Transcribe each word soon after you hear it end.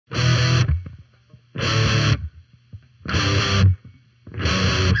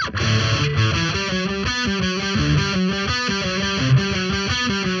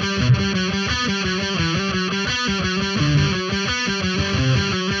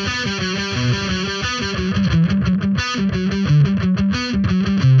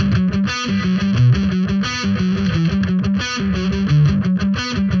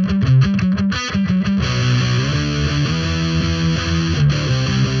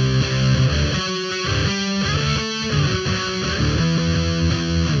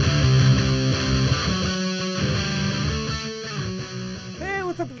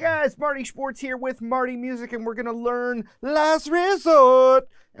Marty Sports here with Marty Music, and we're going to learn Last Resort.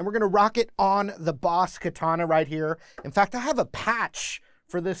 And we're going to rock it on the Boss Katana right here. In fact, I have a patch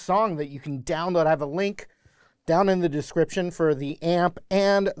for this song that you can download. I have a link down in the description for the amp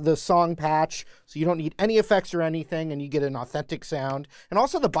and the song patch, so you don't need any effects or anything, and you get an authentic sound. And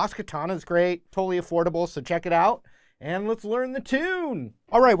also the Boss Katana is great, totally affordable, so check it out. And let's learn the tune.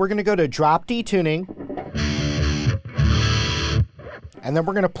 All right, we're going to go to drop D tuning. And then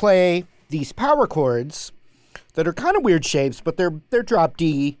we're going to play these power chords that are kind of weird shapes, but they're drop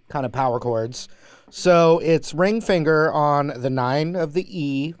D kind of power chords. So it's ring finger on the 9 of the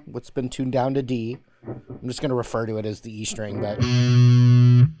E, what's been tuned down to D. I'm just going to refer to it as the E string, but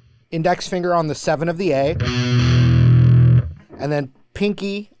index finger on the 7 of the A. And then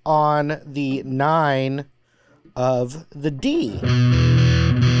pinky on the 9 of the D.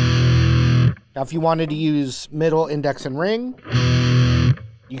 Now, if you wanted to use middle, index, and ring,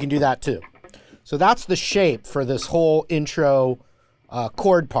 you can do that too. So that's the shape for this whole intro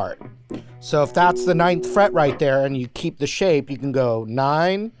chord part. So if that's the 9th fret right there and you keep the shape, you can go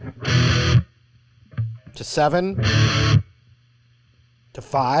 9 to 7 to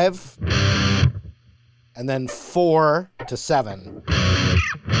 5 and then 4 to 7.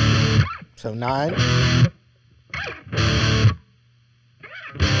 So 9,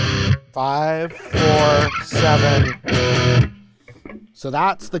 5, 4, 7. So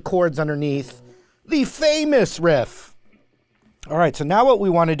that's the chords underneath the famous riff. All right, so now what we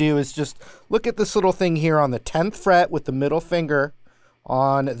want to do is just look at this little thing here on the 10th fret with the middle finger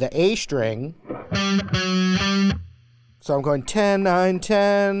on the A string. So I'm going 10, 9,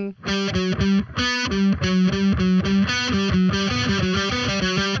 10.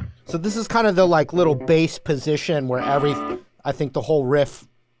 So this is kind of the like little bass position where I think the whole riff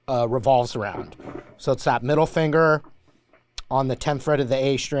revolves around. So it's that middle finger on the 10th fret of the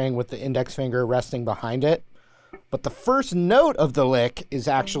A string with the index finger resting behind it. But the first note of the lick is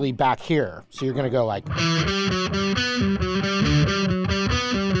actually back here. So you're going to go like...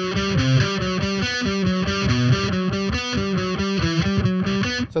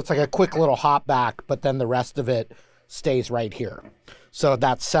 So it's like a quick little hop back, but then the rest of it stays right here. So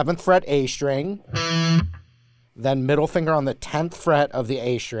that's 7th fret A string, then middle finger on the 10th fret of the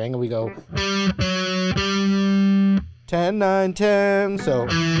A string, and we go 10, 9, 10. So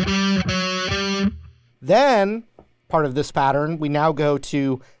then part of this pattern, we now go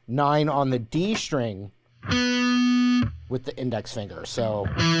to 9 on the D string with the index finger. So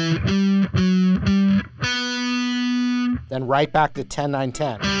then right back to 10, 9,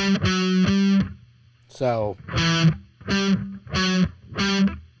 10. So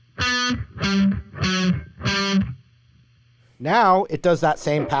now it does that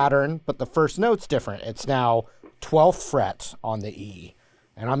same pattern, but the first note's different. It's now 12th fret on the E,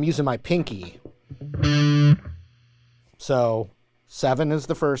 and I'm using my pinky. So 7 is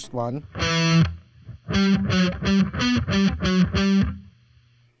the first one.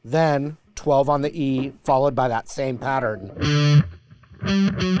 Then 12 on the E, followed by that same pattern.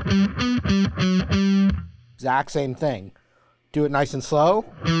 Exact same thing. Do it nice and slow.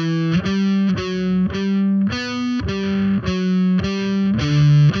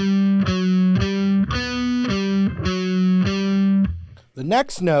 The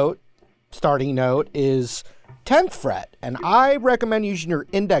next note, starting note, is 10th fret, and I recommend using your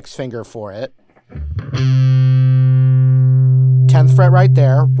index finger for it. 10th fret right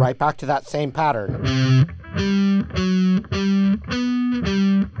there, right back to that same pattern.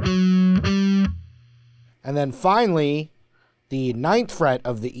 And then finally, the 9th fret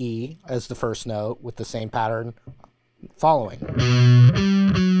of the E as the first note with the same pattern following.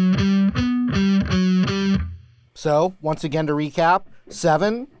 So, once again to recap,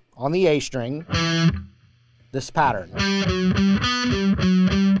 7 on the A string, this pattern.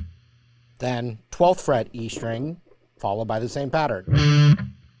 Then 12th fret E string, followed by the same pattern.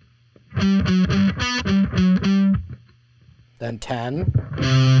 Then 10.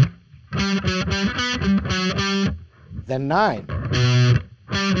 Then 9.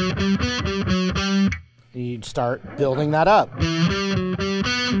 You'd start building that up.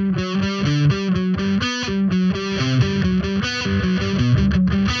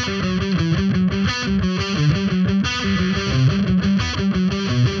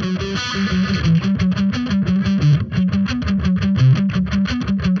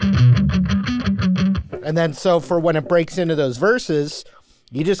 And then so for when it breaks into those verses,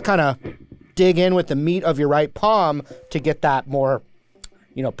 you just kind of dig in with the meat of your right palm to get that more,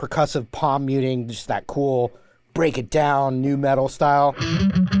 you know, percussive palm muting, just that cool break it down, nu metal style.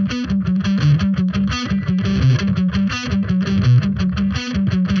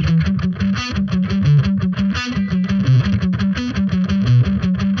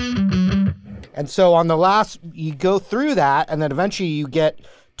 And so on the last, you go through that, and then eventually you get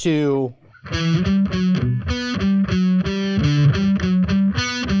to...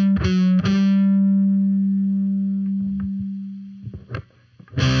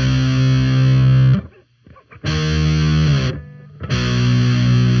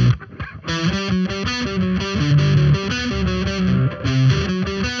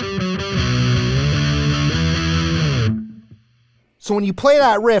 So when you play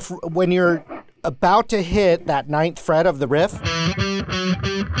that riff, when you're about to hit that 9th fret of the riff, here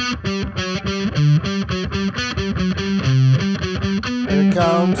it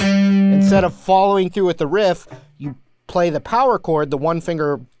comes. Instead of following through with the riff, you play the power chord, the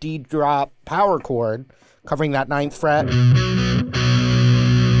 1-finger D drop power chord, covering that 9th fret,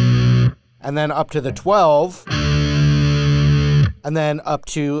 and then up to the 12, and then up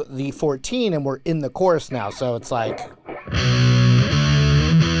to the 14, and we're in the chorus now. So it's like...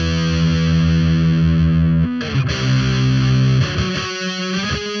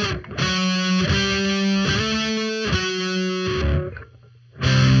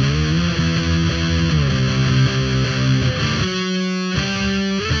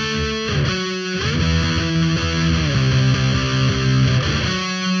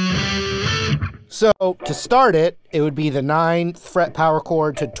 So to start it, it would be the 9th fret power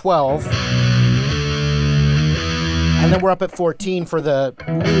chord to 12. And then we're up at 14 for the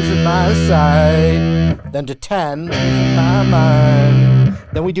losing my sight. Then to 10, losing my mind.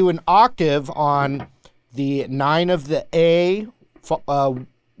 Then we do an octave on the 9 of the A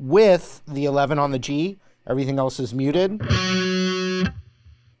with the 11 on the G. Everything else is muted.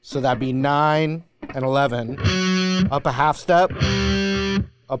 So that'd be 9 and 11. Up a half step.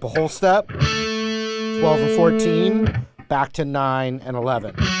 Up a whole step. 12 and 14, back to 9 and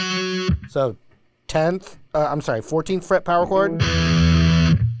 11. So 14th fret power chord,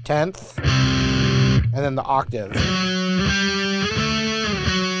 10th, and then the octave.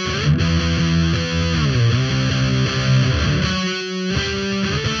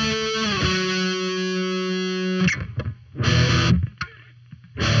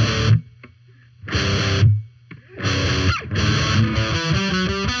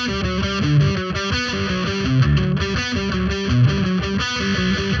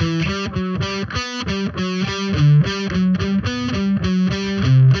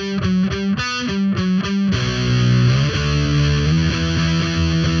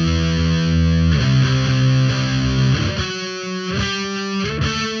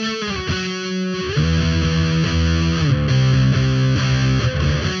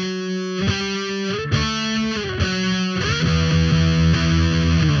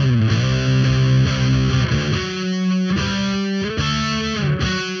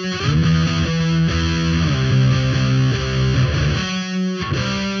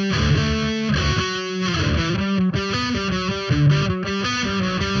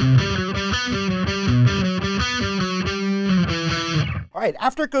 All right,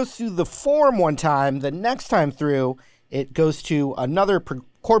 after it goes through the form one time, the next time through, it goes to another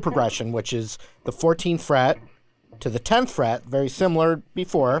chord progression, which is the 14th fret to the 10th fret, very similar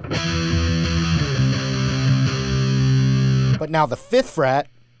before. But now the 5th fret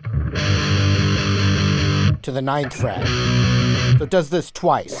to the 9th fret. So it does this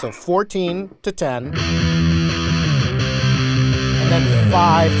twice. So 14 to 10, and then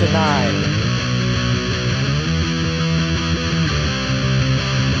 5 to 9.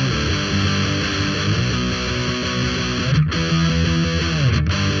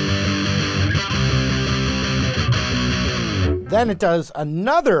 Then it does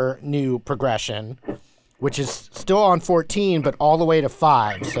another new progression, which is still on 14, but all the way to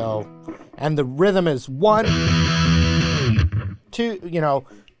 5. So, and the rhythm is 1, 2, you know,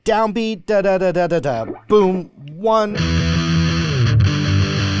 downbeat, da da da da da da, boom, 1.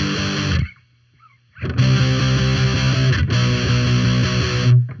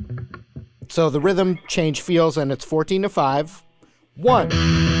 So the rhythm change feels, and it's 14 to 5, 1,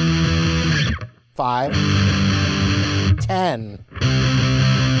 5. 10,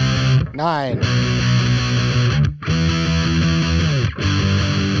 9.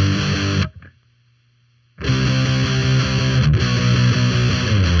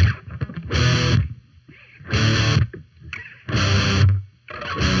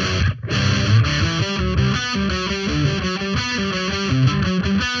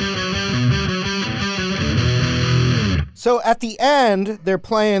 So at the end, they're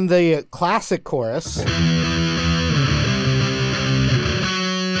playing the classic chorus.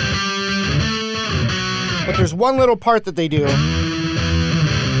 But there's one little part that they do.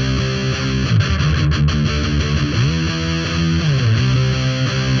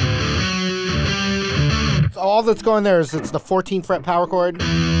 all that's going there is it's the 14th fret power chord,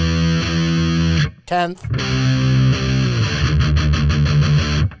 10th,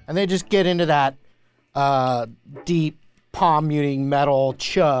 and they just get into that deep palm muting metal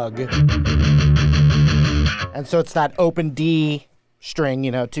chug. And so it's that open D string, you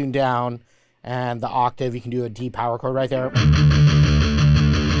know, tuned down, and the octave, you can do a D power chord right there.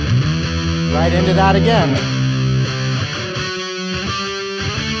 Right into that again.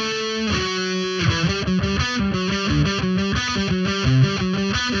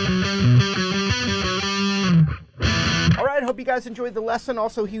 All right, hope you guys enjoyed the lesson.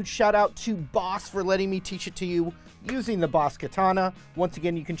 Also, huge shout out to Boss for letting me teach it to you using the Boss Katana. Once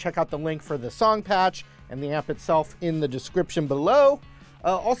again, you can check out the link for the song patch and the amp itself in the description below.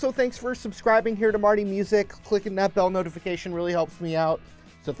 Also, thanks for subscribing here to Marty Music. Clicking that bell notification really helps me out.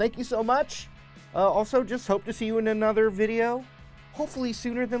 So thank you so much. Also, just hope to see you in another video, hopefully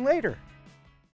sooner than later.